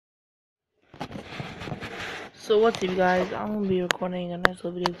So what's up, you guys? I'm gonna be recording a nice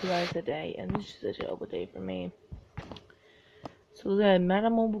little video for you guys today, and this is a terrible day for me. So we got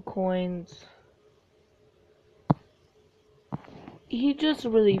Madden Mobile Coins. He just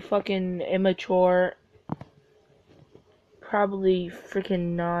really fucking immature. Probably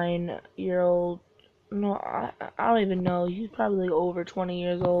freaking 9-year-old. No, I don't even know. He's probably over 20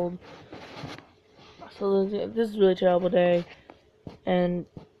 years old. So this is a really terrible day. And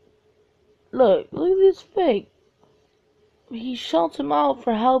look at this fake. He shouts him out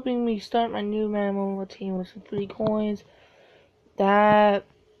for helping me start my new Madden Mobile team with some free coins. These are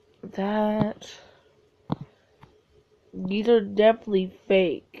definitely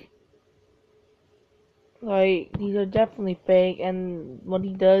fake. Like, these are definitely fake, and what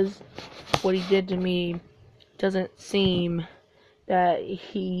he did to me, doesn't seem that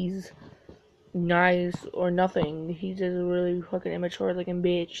he's nice or nothing. He's just a really fucking immature looking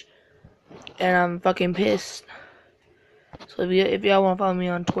bitch, and I'm fucking pissed. So if y'all want to follow me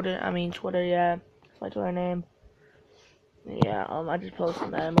on Twitter, yeah, that's my Twitter name. Yeah, I just posted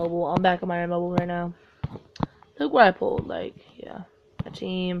Madden Mobile. I'm back on Madden Mobile right now. Look what I pulled, like, yeah, a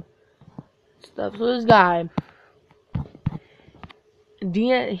team, stuff. So this guy,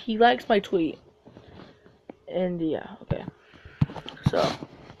 he likes my tweet, and yeah, okay. So,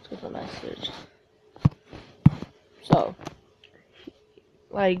 let's get the message. So,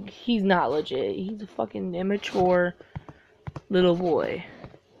 like, he's not legit. He's a fucking immature little boy.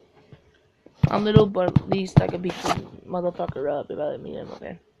 I'm little, but at least I could beat this motherfucker up if I let me him,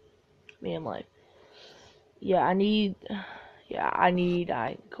 okay? Me and like, yeah, I need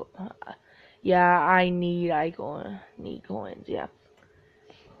coins, yeah.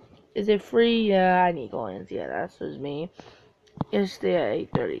 Is it free? Yeah, I need coins, yeah, that's just me. Yesterday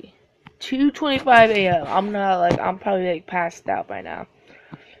at 8:30. 2:25 a.m. I'm probably like passed out by now.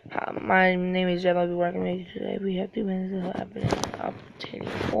 My name is Jeff. I'll be working with you today. We have 2 minutes of obtaining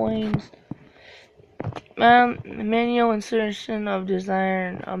coins. Manual insertion of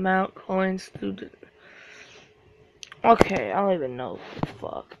desired amount coins through okay, I don't even know what the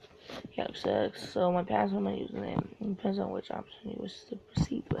fuck. Yep, so my password, my username, depends on which option you wish to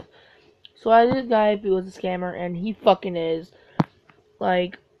proceed with. So I did guy if he was a scammer, and he fucking is.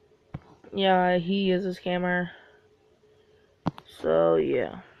 Like, yeah, he is a scammer. So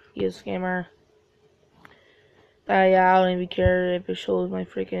yeah, he is a scammer. Yeah, I don't even care if it shows my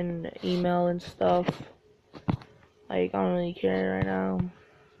freaking email and stuff. Like, I don't really care right now.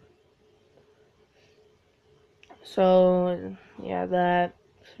 So, yeah, that.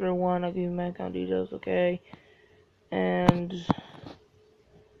 For one, I'll give you my account details, okay? And,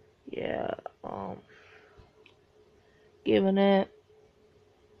 yeah, giving it.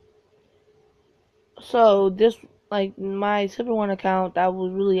 So, this, like, my Super One account, that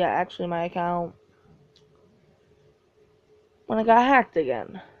was really actually my account when I got hacked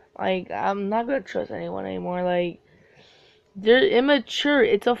again. Like, I'm not gonna trust anyone anymore. Like, they're immature.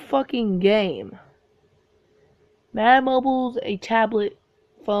 It's a fucking game. Madden Mobile's a tablet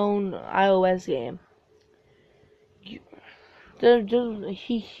phone iOS game. He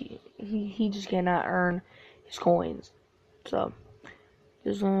just cannot earn his coins. So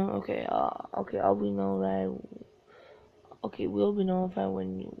just okay, I'll be we'll be notified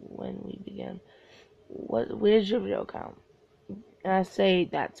when we begin. Where's your video account? And I say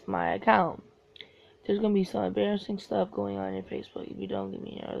that's my account. There's gonna be some embarrassing stuff going on your Facebook if you don't give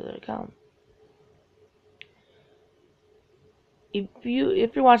me your other account. If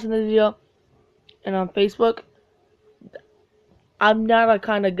you're watching this video and on Facebook, I'm not a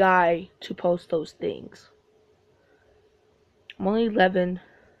kind of guy to post those things. I'm only 11.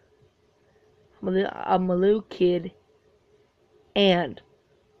 I'm a little kid, and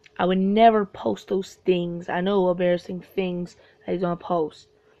I would never post those things. I know embarrassing things that he's gonna post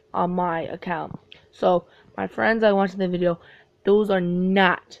on my account. So my friends that watching the video, those are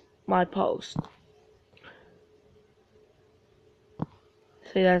not my posts.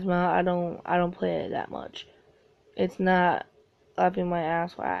 Say that's my I don't play it that much. It's not laughing my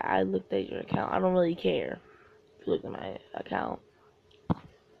ass while I looked at your account. I don't really care if you look at my account.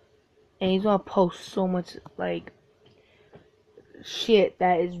 And he's gonna post so much like shit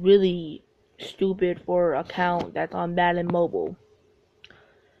that is really stupid for an account that's on Madden Mobile.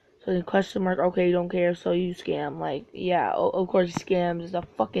 So the question mark, okay, you don't care, so you scam. Like, yeah, of course he scams the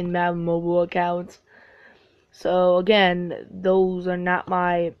fucking Madden Mobile accounts. So again, those are not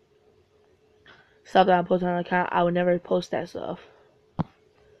my stuff that I post on an account. I would never post that stuff.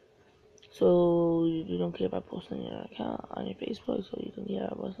 So you don't care about posting your account on your Facebook? So you don't care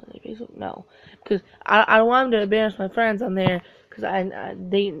about posting on your Facebook? No, because I don't want them to embarrass my friends on there. Because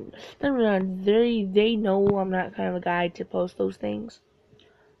they know I'm not kind of a guy to post those things.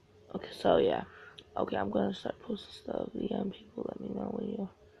 Okay, so yeah. Okay, I'm gonna start posting stuff. DM people, let me know when you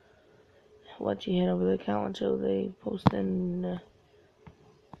what you hit over the account until they post in.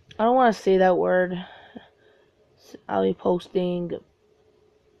 I don't want to say that word. I'll be posting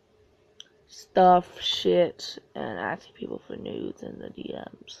stuff, shit, and asking people for nudes in the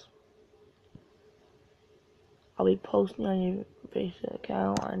DMs. I'll be posting on your Facebook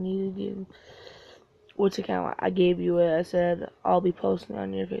account. I need to give which account I gave you it. I said I'll be posting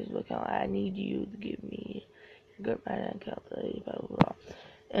on your Facebook account. I need you to give me your good Madden account. Blah blah blah.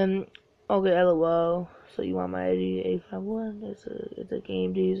 And okay, LOL. So you want my ID 851? It's a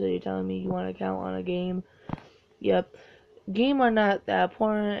game, dude. So you're telling me you want to count on a game? Yep. Game are not that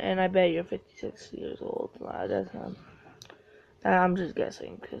important, and I bet you're 56 years old. That's I'm just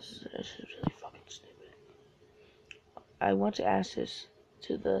guessing because this is really fucking stupid. I want to ask this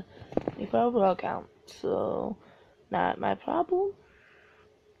to the overall account, so not my problem.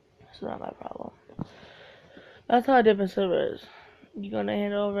 It's not my problem. That's how different servers. You gonna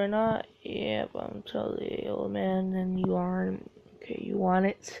hand it over or not? Yep, I'm totally old man, and you aren't. Okay, you want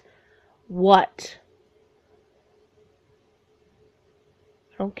it? What?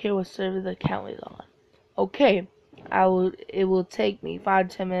 I don't care what server the account is on. Okay, It will take me 5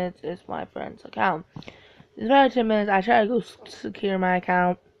 to 10 minutes. It's my friend's account. It's 5 to 10 minutes. I try to go secure my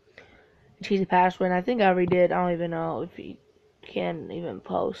account, change the password. And I think I already did. I don't even know if you can even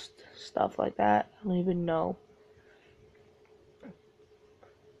post stuff like that. I don't even know.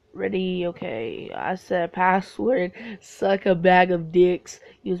 Ready? Okay. I said password. Suck a bag of dicks.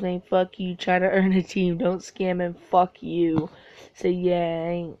 Username. Fuck you. Try to earn a team. Don't scam and fuck you. So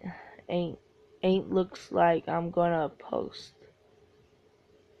yeah, ain't looks like I'm gonna post.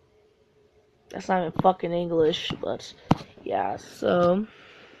 That's not even fucking English, but yeah. So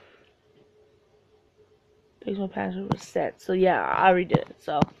there's my password was set. So yeah, I already did it.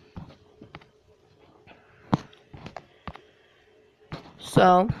 So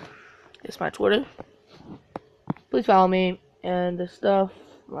it's my Twitter. Please follow me and the stuff.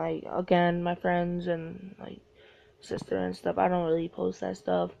 Like again, my friends and like sister and stuff. I don't really post that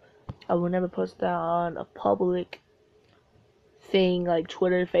stuff. I will never post that on a public thing like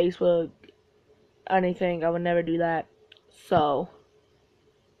Twitter, Facebook, anything. I would never do that. So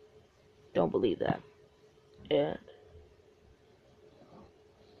don't believe that. And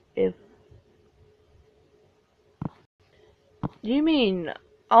if you mean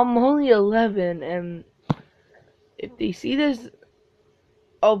I'm only 11 and if they see this,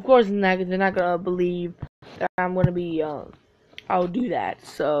 of course they're not gonna believe that I'm gonna be young. I'll do that.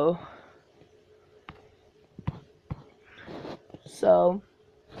 So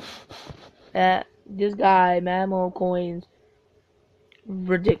that this guy, Mammo Coins,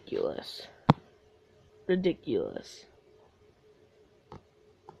 ridiculous. Ridiculous.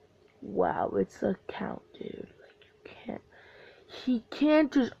 Wow, it's a count, dude. Like you can't. He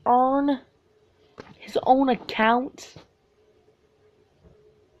can't just own his own account.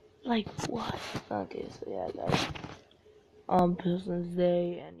 Like what? Okay, so yeah, guys. Business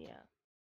day, and yeah.